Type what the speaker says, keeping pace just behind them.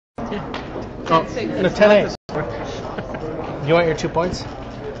Oh, no, 10-8. You want your 2 points?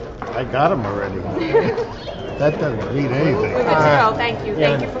 I got them already. That doesn't mean anything. Oh, thank you.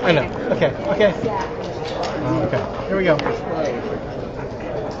 Yeah, Thank you for I know. waiting. Okay. Okay. Here we go. 10-8.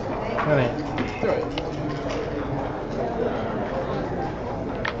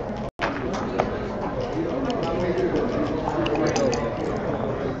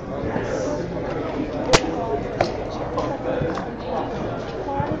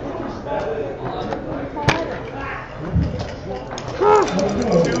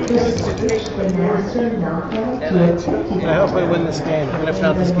 I hope I win this game, and if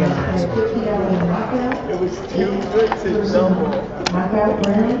not this game, the next one. It was too good to double.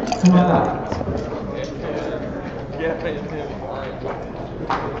 Yeah,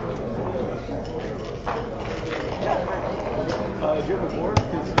 do you have a board?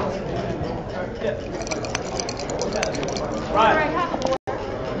 Right.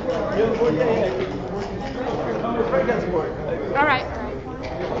 You have a board? Yeah. It's right against the board. All right.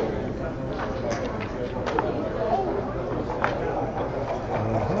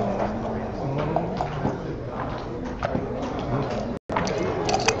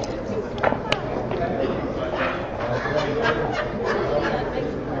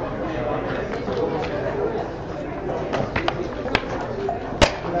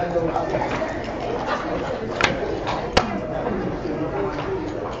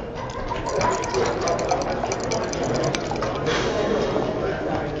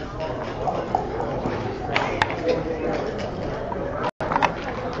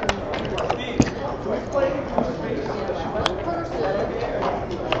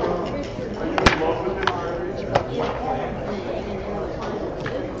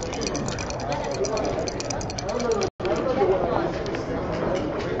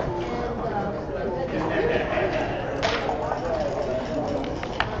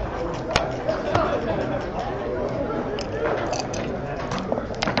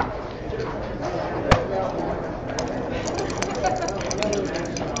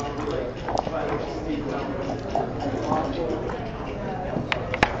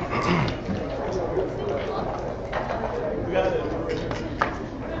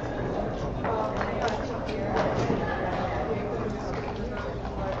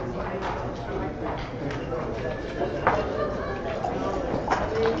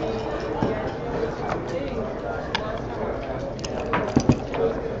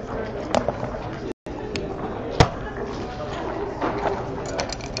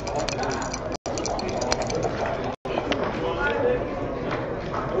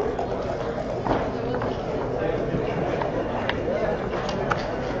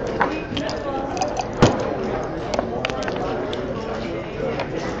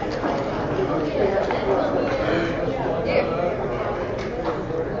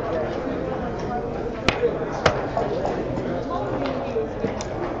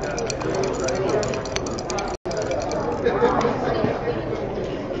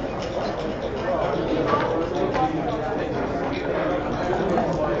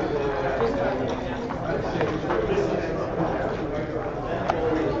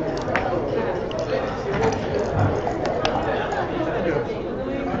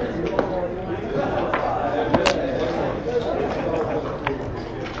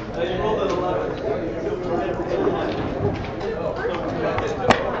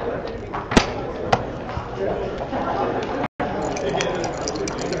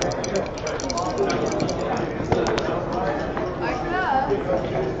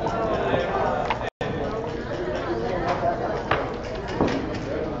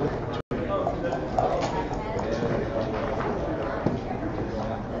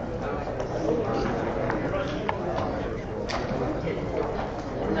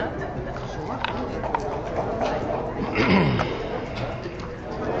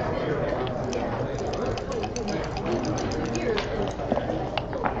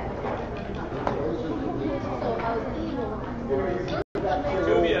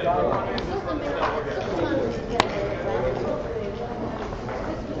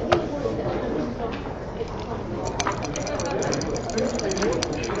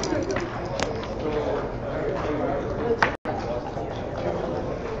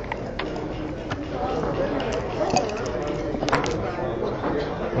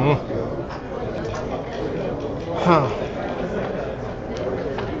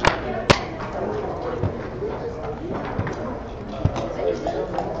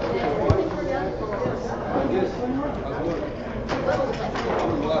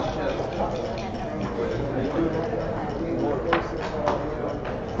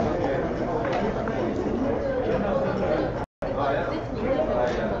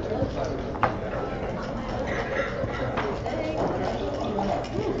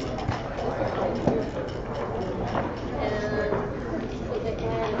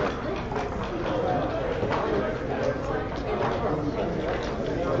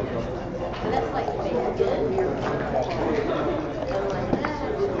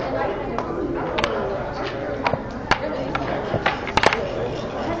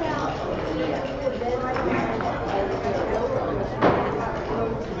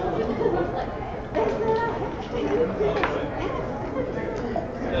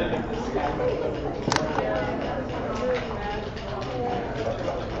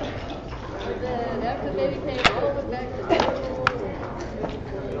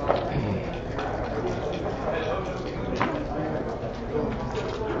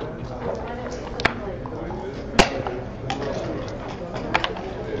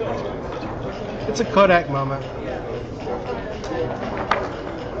 It's a Kodak moment.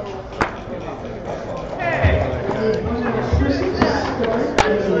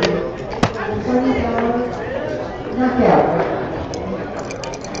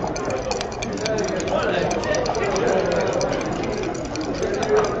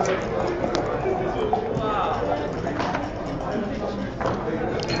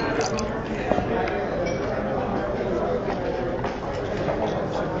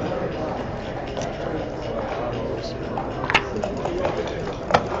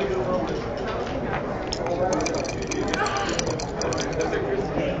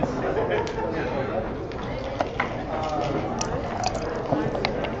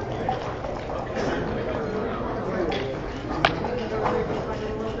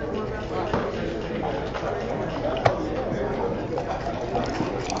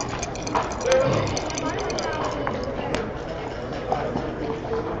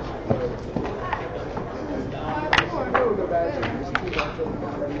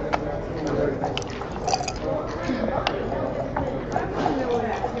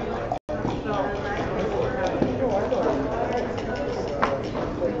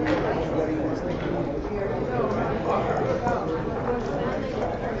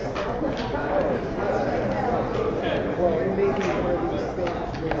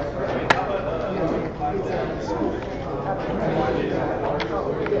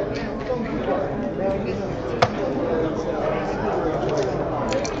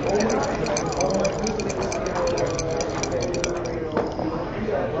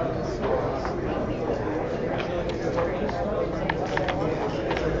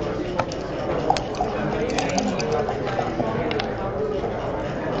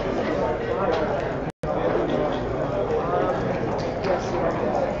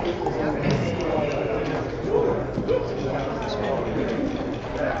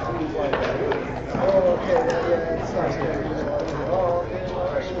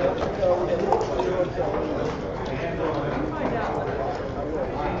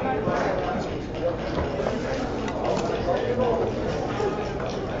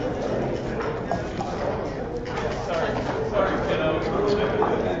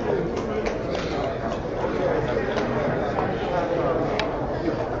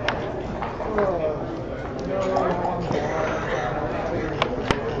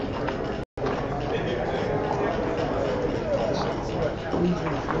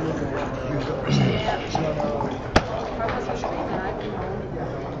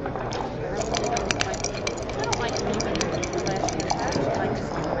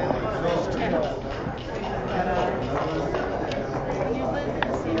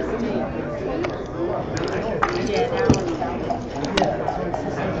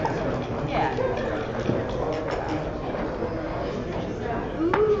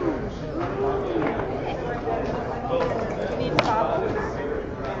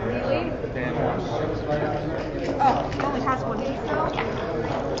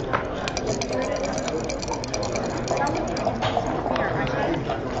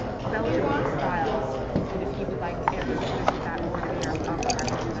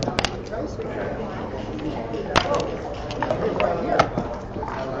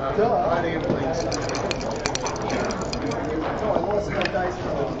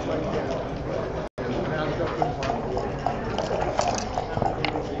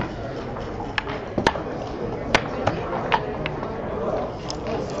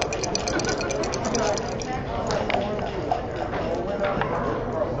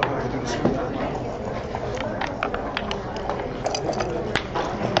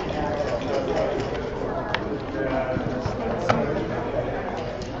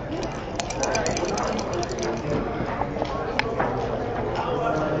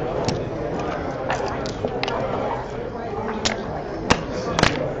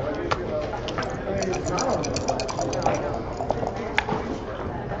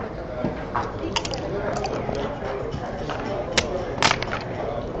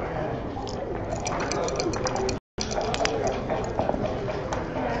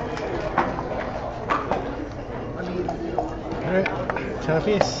 10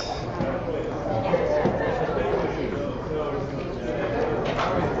 apiece.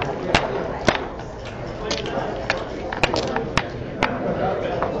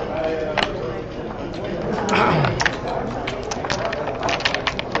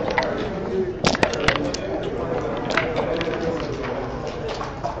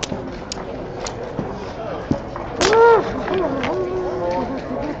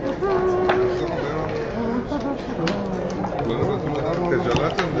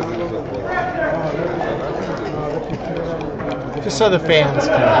 Just so the fans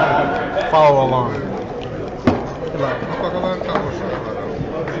can follow along. Good luck.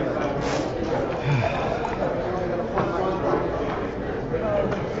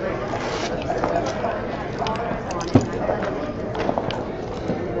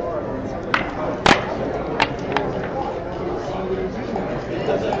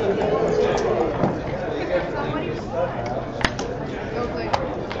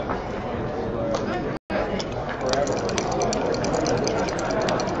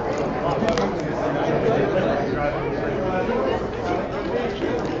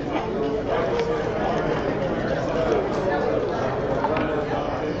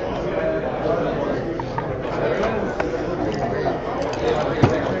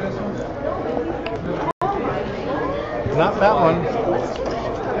 Not that one.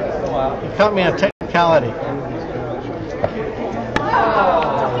 You caught me on technicality.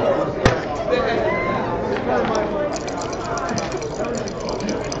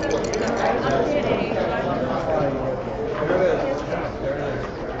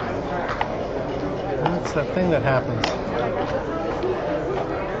 That's that thing that happens.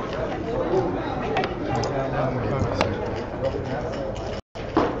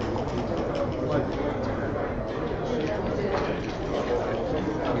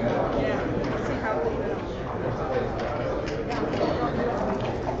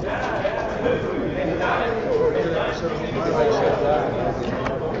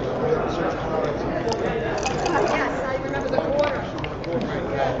 Yes, I remember the quarter.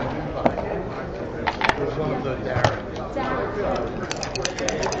 There's one of the Darren.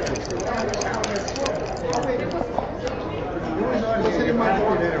 It was in my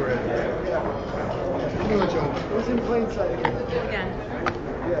board anyway. It was in plain sight. Again.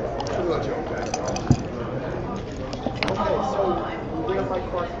 Yeah, it was a joke. Okay, so we have my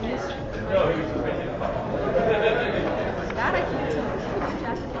car keys. That I can't tell.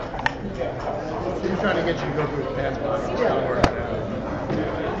 He's trying to get you to go through his passport. It's not working out.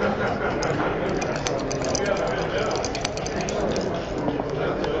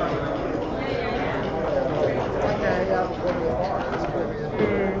 Okay, yeah, we'll go to the bar. That's where we are.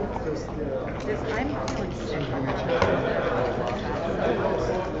 I'm feeling sick.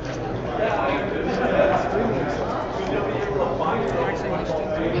 Actually, my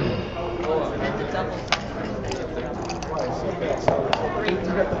street and the double.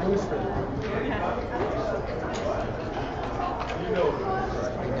 You got the booster.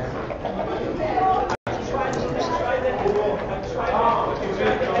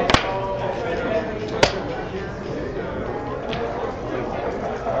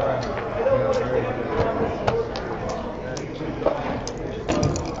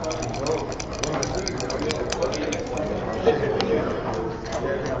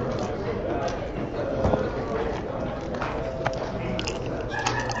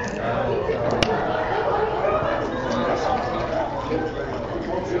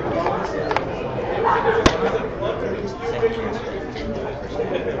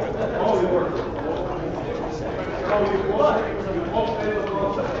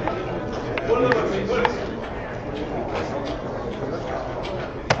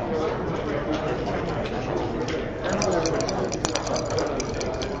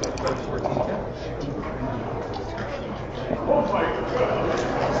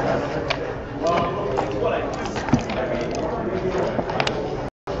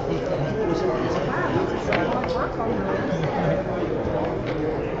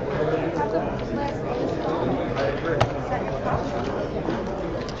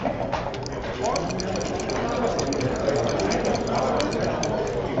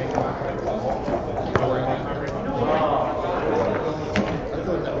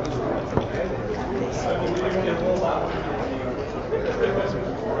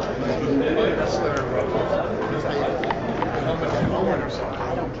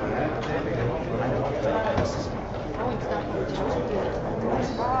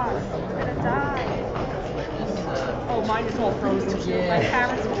 Oh, mine is all frozen. My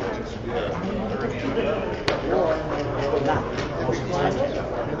parents were frozen.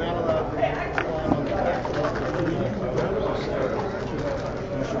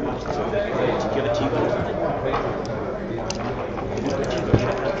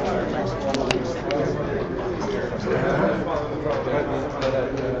 Here,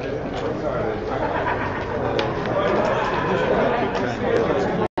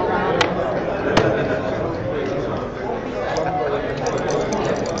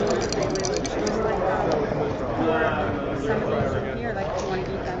 like, do you want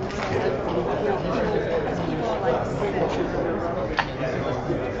to eat them? Because people like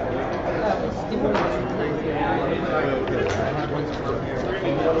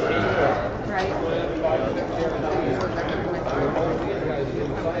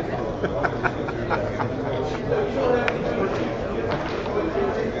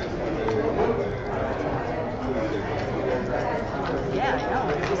yeah, I know.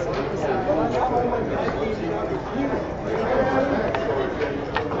 It's just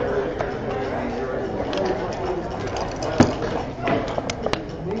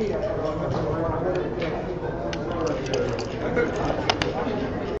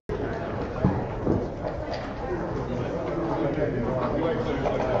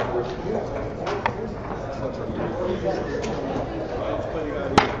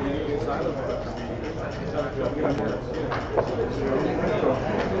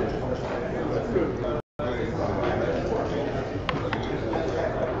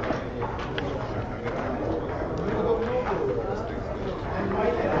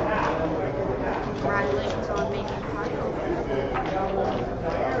congratulations on making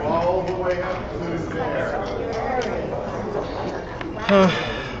All the way up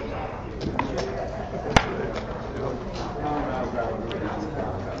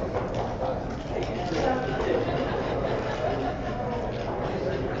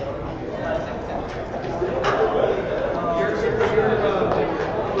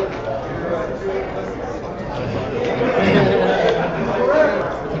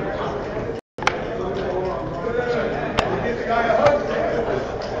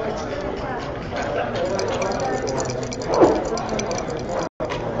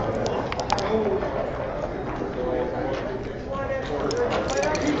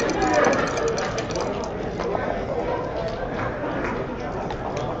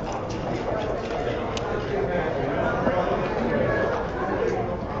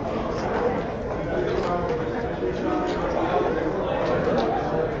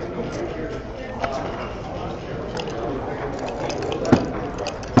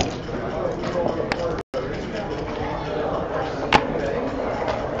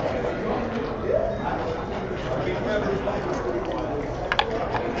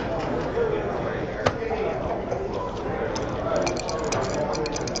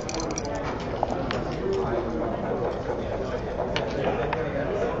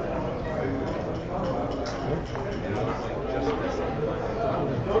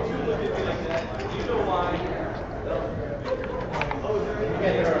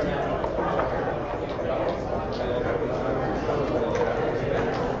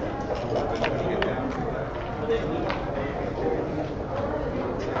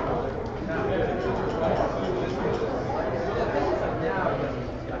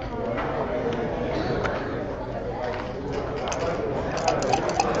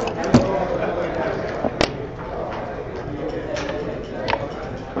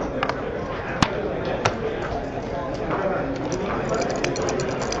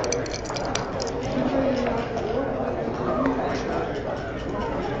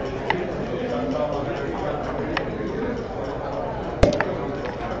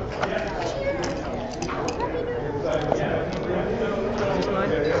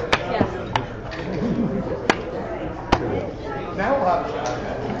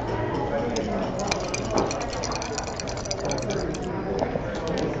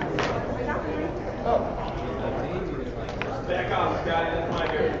Back off, Scotty. That's my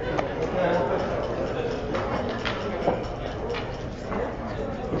beer.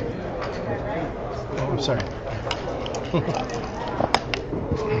 Oh, I'm sorry.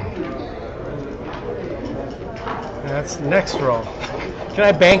 That's the next roll. Can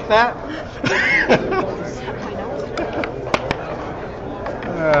I bank that?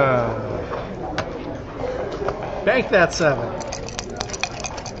 Bank that 7.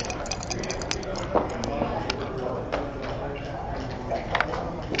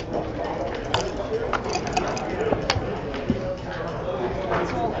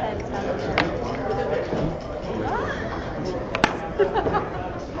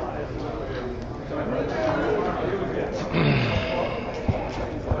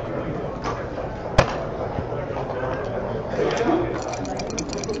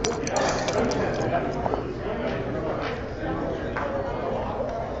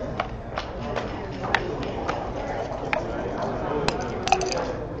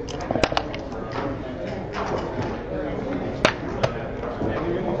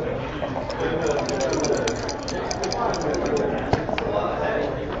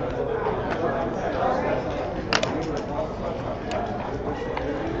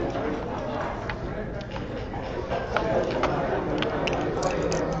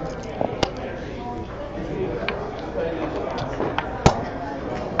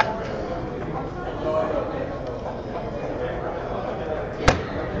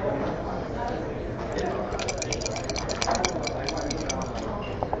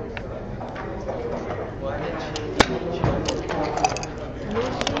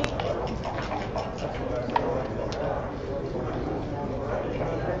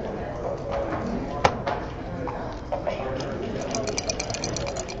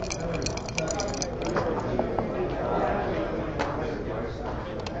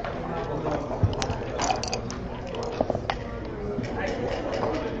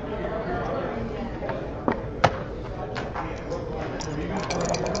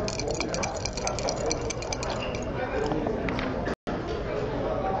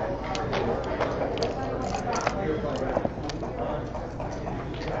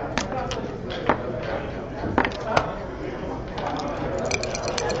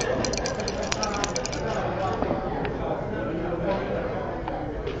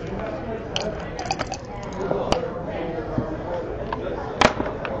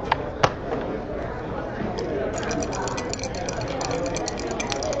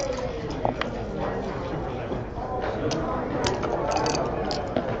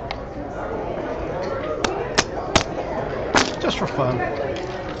 Just for fun.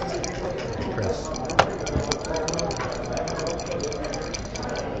 Chris.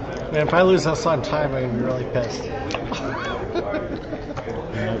 Man, if I lose this on time, I'm gonna be really pissed.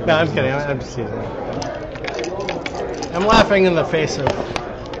 No, I'm kidding. I'm just teasing. I'm laughing in the face of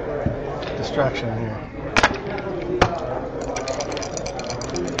destruction here.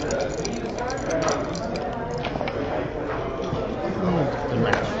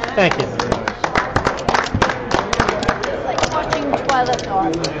 Thank you. Like watching Twilight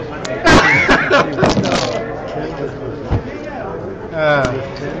Zone.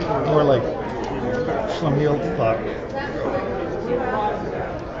 More like Schlemiel clock.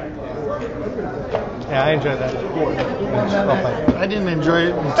 Yeah, I enjoyed that. I didn't enjoy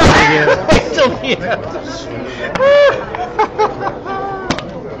it until I did.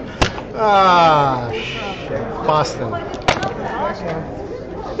 Ah, shit. Boston.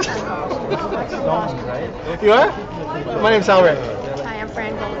 You are? My name's Al Ray. Hi, I'm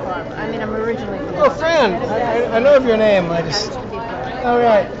Fran Goldfarb. I mean, I'm originally from Oh, Fran. I know of your name. I just. All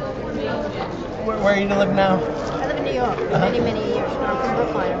right. Where do you live now? I live in New York for many, many years. I'm from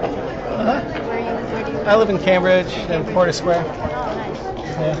Brookline originally. Where do you I live in Cambridge and Porter Square. Oh, nice.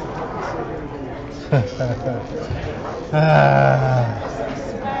 Yeah.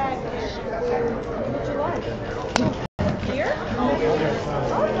 Here?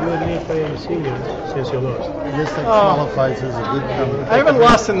 You and me playing seniors since you lost. I guess that qualifies as a good number. I haven't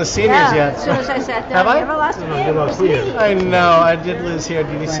lost in the seniors Yeah, yet. as soon as I sat down. Have I? You ever lost? No, you lost here. I know, I did lose here.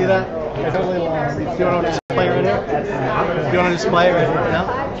 Did you see that? I totally lost. Do you want to just play right here? Do you want to just play right now?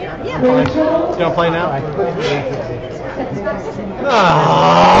 Yeah. Do you want to play now?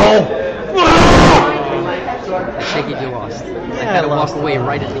 Oh! I take it you lost. I I had to lost. walk away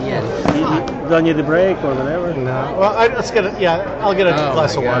right at the end. Done you the break or whatever? No. Well, let's get it. Yeah, I'll get a Oh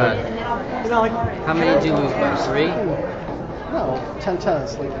glass my of water. God. You know, like, How many did you lose by? 3? no, 10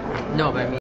 tennis. Like, No, but I mean.